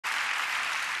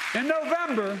In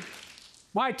November,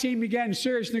 my team began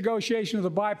serious negotiation with a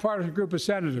bipartisan group of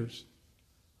senators.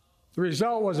 The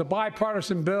result was a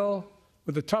bipartisan bill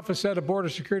with the toughest set of border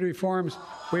security reforms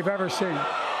we've ever seen.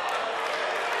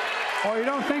 Oh, you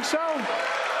don't think so?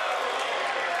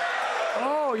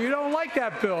 Oh, you don't like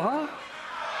that bill, huh?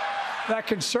 That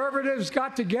conservatives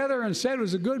got together and said it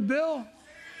was a good bill?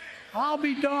 I'll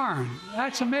be darned.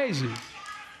 That's amazing.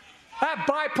 That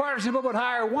bipartisan bill would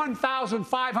hire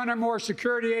 1,500 more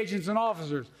security agents and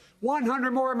officers,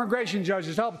 100 more immigration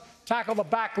judges to help tackle the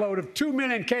backload of 2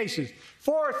 million cases,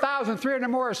 4,300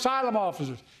 more asylum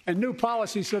officers, and new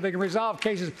policies so they can resolve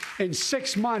cases in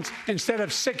 6 months instead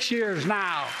of 6 years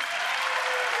now.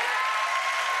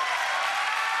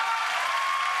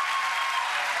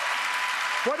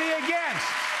 What are you against?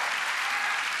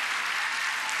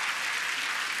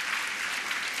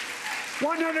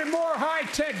 100 more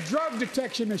high-tech drug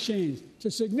detection machines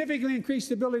to significantly increase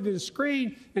the ability to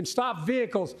screen and stop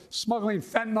vehicles smuggling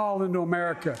fentanyl into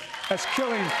America. That's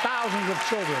killing thousands of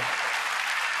children.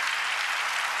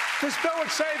 This bill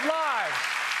would save lives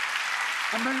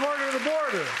and bring order to the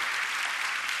border.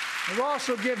 It will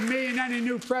also give me and any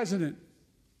new president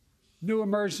new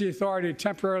emergency authority to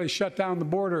temporarily shut down the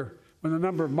border when the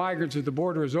number of migrants at the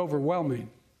border is overwhelming.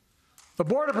 The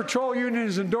Border Patrol Union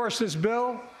has endorsed this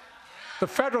bill. The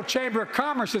Federal Chamber of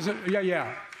Commerce is,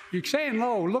 yeah. You're saying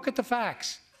low. Look at the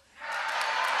facts.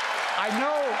 I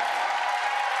know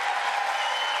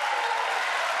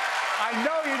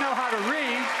you know how to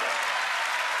read.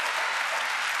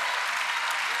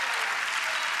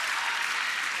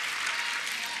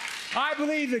 I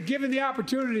believe that given the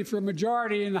opportunity for a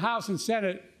majority in the House and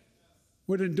Senate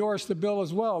would endorse the bill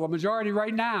as well, a majority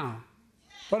right now.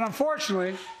 But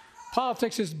unfortunately,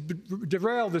 politics has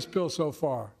derailed this bill so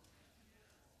far.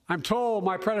 I'm told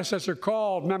my predecessor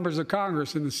called members of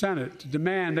Congress in the Senate to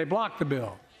demand they block the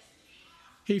bill.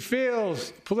 He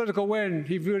feels political win,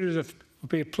 he viewed it as a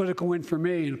political win for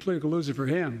me and a political loser for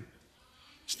him.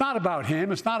 It's not about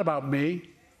him, it's not about me.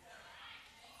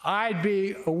 I'd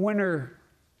be a winner,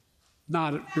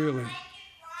 not really.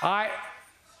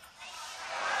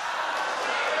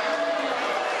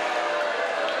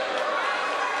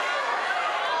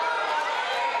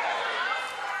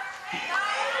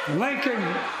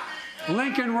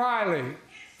 Lincoln Riley,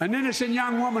 an innocent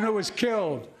young woman who was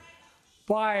killed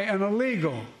by an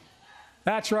illegal.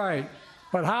 That's right.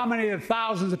 But how many of the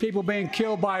thousands of people being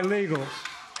killed by illegals?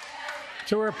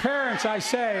 To her parents, I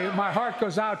say, my heart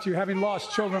goes out to you, having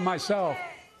lost children myself.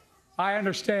 I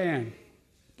understand.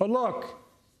 But look,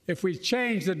 if we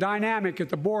change the dynamic at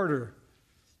the border,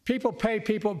 people pay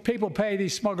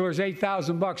these smugglers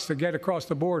 $8,000 to get across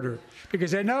the border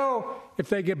because they know if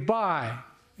they get by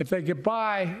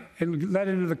and let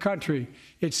into the country,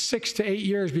 it's 6 to 8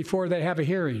 years before they have a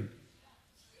hearing.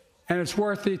 And it's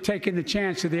worth taking the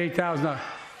chance of the $8,000.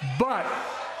 But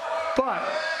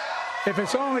if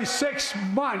it's only 6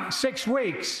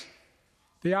 weeks,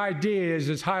 the idea is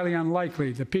it's highly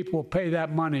unlikely that people will pay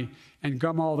that money and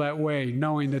come all that way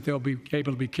knowing that they'll be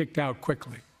able to be kicked out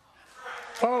quickly.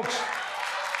 Folks,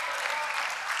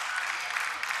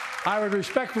 I would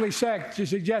respectfully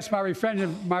suggest my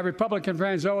Republican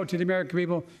friends owe it to the American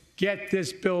people, get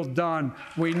this bill done.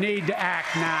 We need to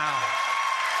act now.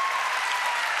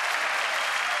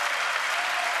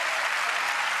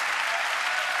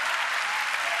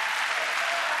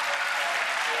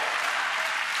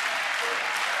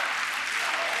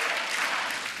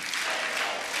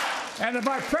 And if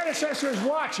my predecessor is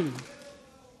watching,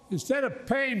 instead of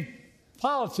paying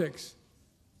politics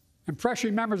and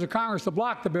pressuring members of Congress to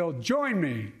block the bill, join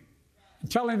me in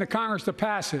telling the Congress to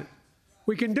pass it.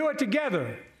 We can do it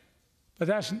together. But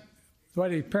that's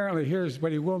what here's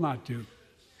what he will not do.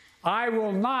 I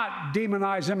will not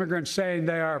demonize immigrants saying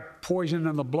they are poison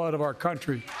in the blood of our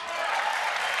country.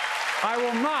 I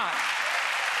will not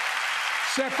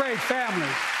separate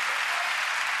families.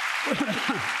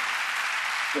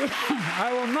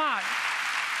 I will not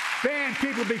ban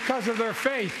people because of their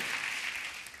faith.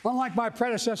 Unlike my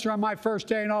predecessor on my first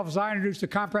day in office, I introduced a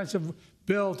comprehensive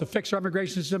bill to fix our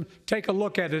immigration system. Take a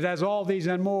look at it. It has all these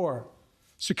and more.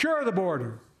 Secure the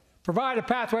border. Provide a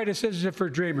pathway to citizenship for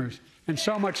dreamers, and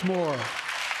so much more.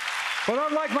 But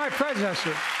unlike my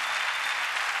predecessor,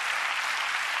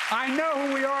 I know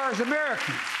who we are as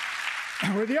Americans.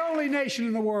 We're the only nation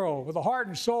in the world with a heart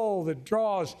and soul that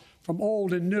draws from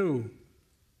old and new.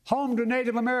 Home to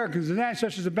Native Americans whose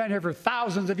ancestors have been here for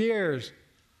thousands of years.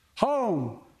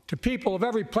 Home to people of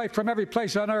from every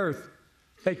place on earth.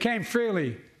 They came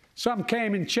freely. Some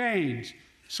came in chains.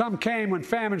 Some came when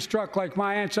famine struck, like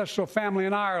my ancestral family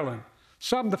in Ireland.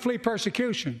 Some to flee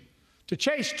persecution, to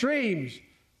chase dreams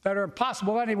that are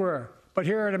impossible anywhere but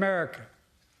here in America.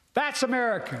 That's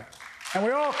America. And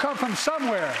we all come from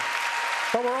somewhere,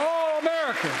 but we're all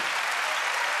American.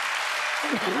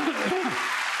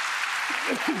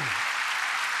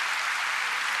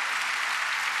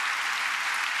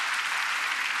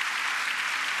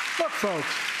 Look, folks,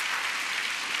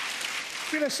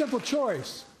 we have a simple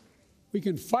choice. We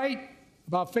can fight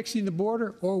about fixing the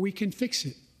border, or we can fix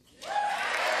it.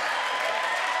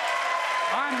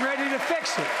 I'm ready to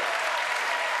fix it.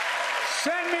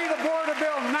 Send me the border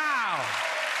bill now.